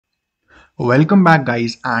Welcome back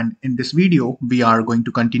guys, and in this video we are going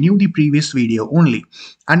to continue the previous video only.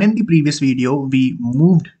 And in the previous video we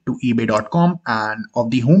moved to ebay.com, and of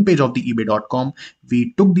the homepage of the ebay.com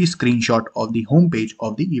we took the screenshot of the homepage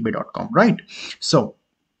of the ebay.com, right? So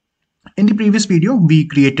in the previous video we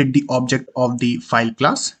created the object of the file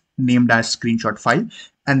class named as screenshot file,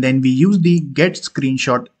 and then we used the get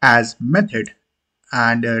screenshot as method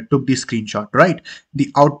and took the screenshot, right?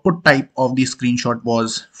 The output type of the screenshot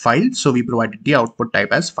was file, so we provided the output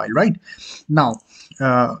type as file, right? Now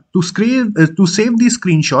to save the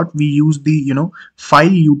screenshot we use the file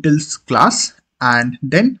utils class, and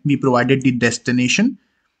then we provided the destination,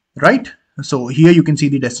 right? So here you can see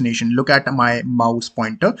the destination. Look at my mouse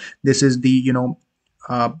pointer. This is the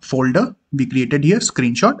folder we created here,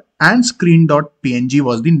 screenshot, and screen.png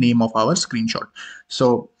was the name of our screenshot.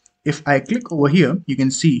 So if I click over here, you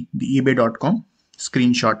can see the ebay.com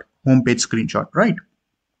screenshot, homepage screenshot, right?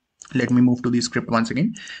 Let me move to the script once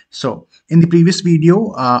again. So in the previous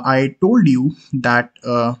video, I told you that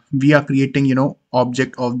we are creating,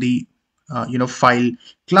 object of the, file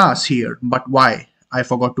class here. But why? I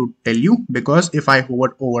forgot to tell you, because if I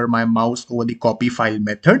hover over my mouse over the copy file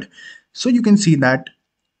method, so you can see that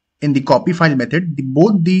in the copy file method,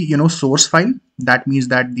 both the source file, that means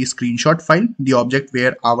that the screenshot file, the object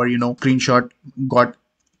where our screenshot got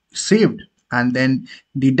saved, and then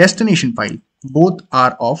the destination file, both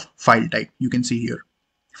are of file type. You can see here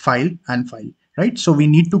file and file, right? So we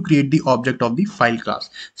need to create the object of the file class.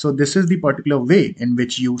 So this is the particular way in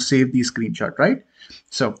which you save the screenshot, right?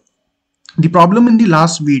 So the problem in the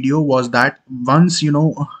last video was that once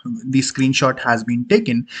the screenshot has been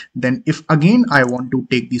taken, then if again I want to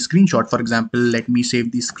take the screenshot, for example, let me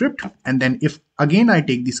save the script, and then if again I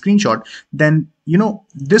take the screenshot, then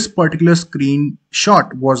this particular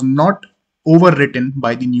screenshot was not overwritten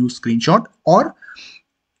by the new screenshot, or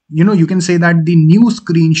you can say that the new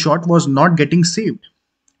screenshot was not getting saved,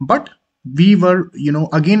 but we were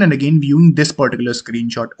again and again viewing this particular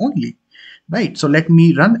screenshot only, right? So let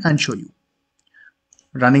me run and show you.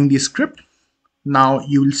 Running the script, now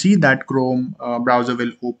you will see that Chrome browser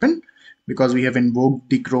will open because we have invoked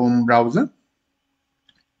the Chrome browser,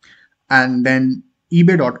 and then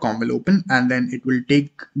ebay.com will open, and then it will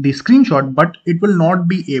take the screenshot, but it will not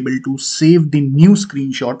be able to save the new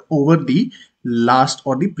screenshot over the last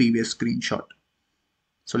or the previous screenshot.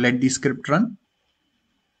 So let the script run.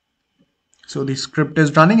 So the script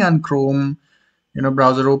is running and Chrome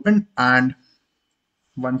browser open, and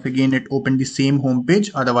once again it opened the same home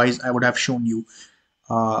page. Otherwise I would have shown you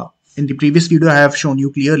in the previous video. I have shown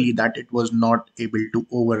you clearly that it was not able to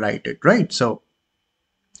overwrite it, right? So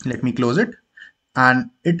let me close it, and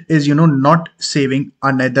it is not saving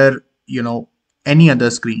another any other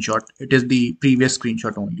screenshot. It is the previous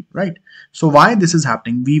screenshot only, right? So why this is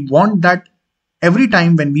happening? We want that every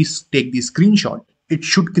time when we take the screenshot, it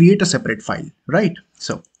should create a separate file, right?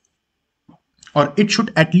 So, or it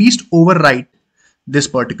should at least overwrite this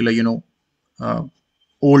particular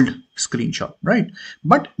old screenshot, right?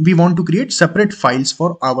 But we want to create separate files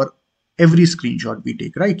for our every screenshot we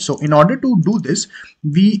take, right? So in order to do this,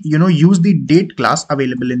 we use the date class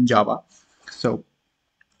available in Java. So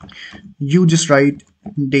you just write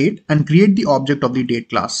date and create the object of the date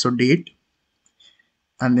class. So date,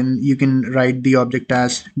 and then you can write the object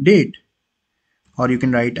as date, or you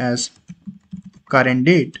can write as current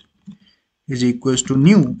date is equals to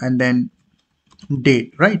new, and then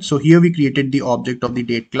date, right? So here we created the object of the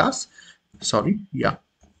date class. Sorry, yeah,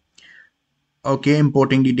 okay,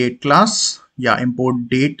 importing the date class. Yeah, import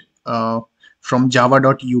date from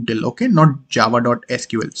java.util, okay, not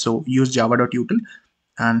java.sql. So use java.util,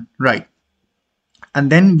 and right,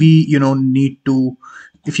 and then we need to,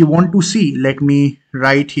 if you want to see, let me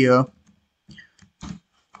write here.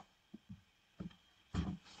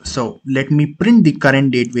 So let me print the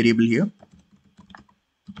current date variable here,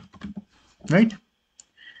 right?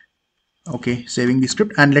 Okay, saving the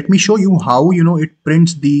script, and let me show you how it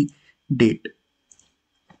prints the date.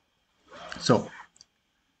 So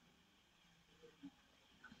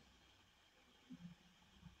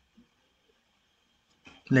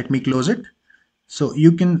let me close it. So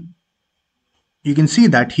you can see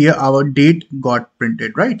that here our date got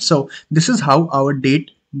printed, right? So this is how our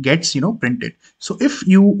date gets printed. So if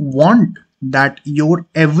you want that your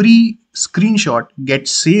every screenshot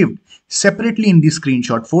gets saved separately in the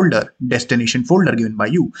screenshot folder, destination folder given by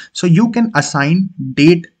you, so you can assign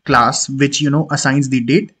date class, which assigns the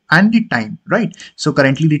date and the time, right? So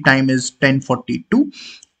currently the time is 10:42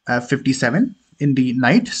 57 in the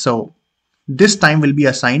night. So this time will be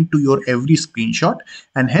assigned to your every screenshot,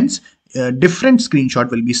 and hence different screenshot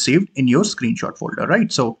will be saved in your screenshot folder,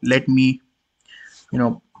 right? So let me,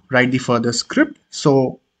 write the further script.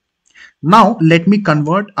 So now let me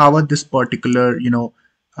convert our this particular,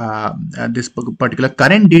 this particular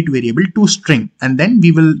current date variable to string, and then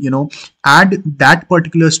we will, add that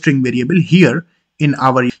particular string variable here in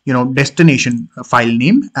our, destination file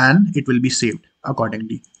name, and it will be saved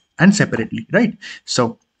accordingly and separately, right?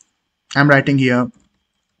 So I'm writing here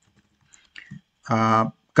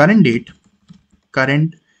current date,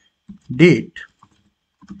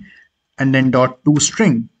 and then dot to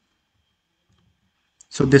string.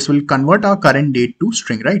 So this will convert our current date to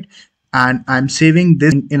string, right? And I'm saving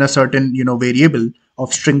this in a certain, variable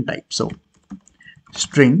of string type. So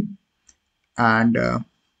string, and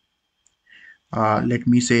let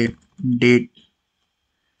me say date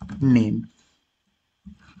name,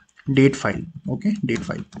 date file. Okay, date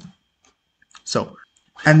file. So,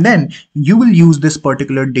 and then you will use this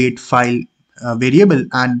particular date file variable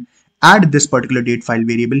and add this particular date file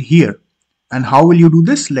variable here. And how will you do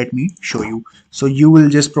this? Let me show you. So you will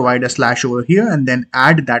just provide a slash over here and then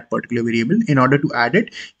add that particular variable. In order to add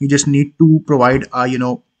it, you just need to provide a,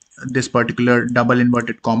 this particular double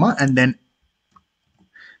inverted comma, and then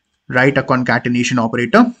write a concatenation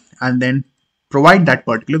operator, and then provide that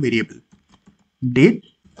particular variable, date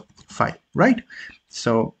file, right?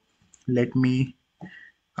 So let me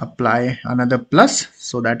apply another plus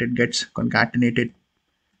so that it gets concatenated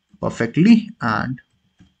perfectly, and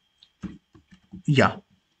yeah,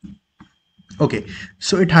 okay,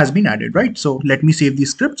 so it has been added, right? So let me save the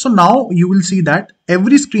script. So now you will see that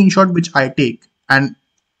every screenshot which I take, and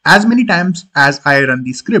as many times as I run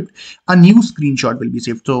the script, a new screenshot will be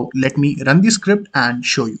saved. So let me run the script and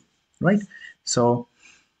show you, right? So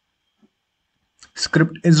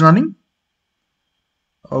script is running.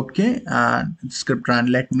 Okay, and script ran.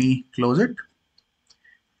 Let me close it.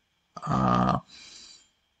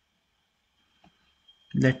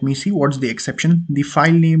 Let me see what's the exception. The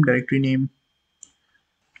file name, directory name.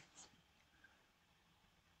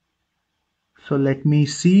 So let me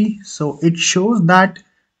see. So it shows that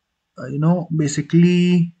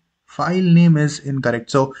basically file name is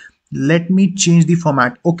incorrect. So let me change the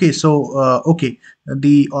format. Okay, so okay,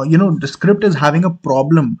 the the script is having a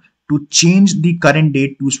problem to change the current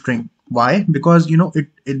date to string. Why? Because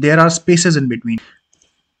there are spaces in between,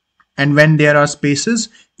 and when there are spaces,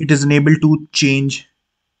 it is unable to change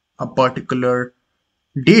a particular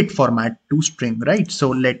date format to string, right?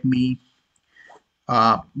 So let me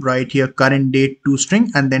write here current date to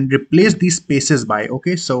string, and then replace these spaces by,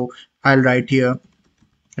 okay, so I'll write here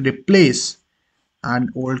replace an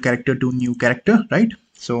old character to new character, right?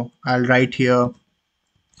 So I'll write here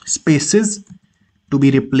spaces to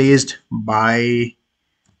be replaced by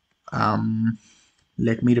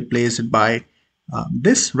let me replace it by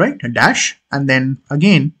this, right, a dash, and then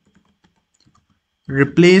again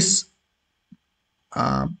replace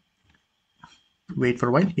wait for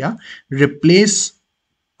a while, yeah, replace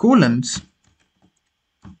colons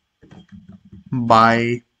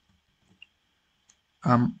by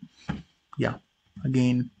yeah,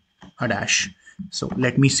 again a dash. So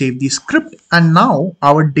let me save the script, and now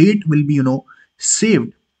our date will be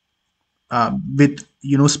saved with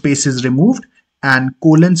spaces removed and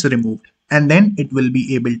colons removed, and then it will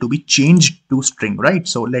be able to be changed to string, right?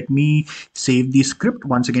 So let me save the script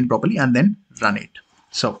once again properly and then run it.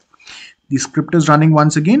 So the script is running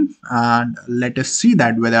once again, and let us see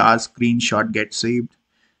that whether our screenshot gets saved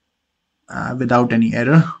without any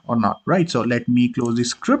error or not, right? So let me close the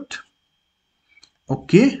script.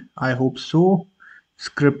 Okay, I hope so.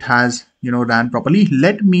 Script has ran properly.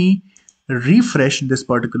 Let me refresh this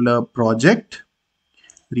particular project,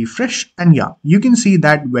 refresh, and yeah, you can see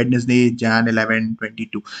that Wednesday, Jan 11,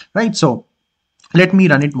 22, right? So let me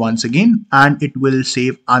run it once again, and it will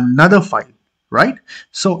save another file, right?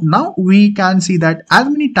 So now we can see that as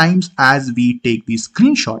many times as we take the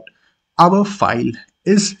screenshot, our file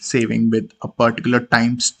is saving with a particular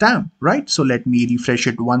timestamp, right? So let me refresh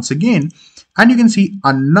it once again, and you can see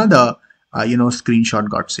another screenshot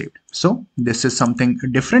got saved. So this is something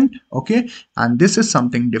different, okay, and this is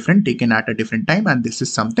something different taken at a different time, and this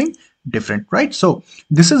is something different, right? So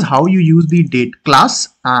this is how you use the date class,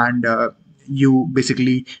 and you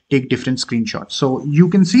basically take different screenshots. So you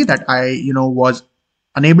can see that I was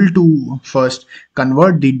unable to first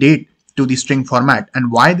convert the date to the string format.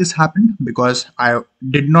 And why this happened? Because I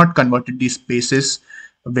did not convert the spaces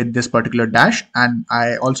with this particular dash, and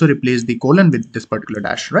I also replaced the colon with this particular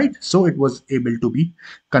dash, right? So it was able to be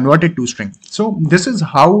converted to string. So this is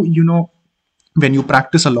how when you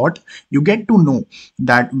practice a lot, you get to know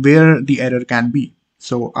that where the error can be.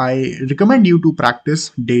 So I recommend you to practice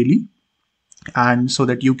daily, and so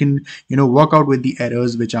that you can work out with the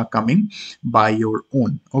errors which are coming by your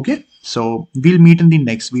own. Okay, so we'll meet in the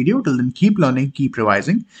next video. Till then, keep learning, keep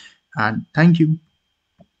revising, and thank you.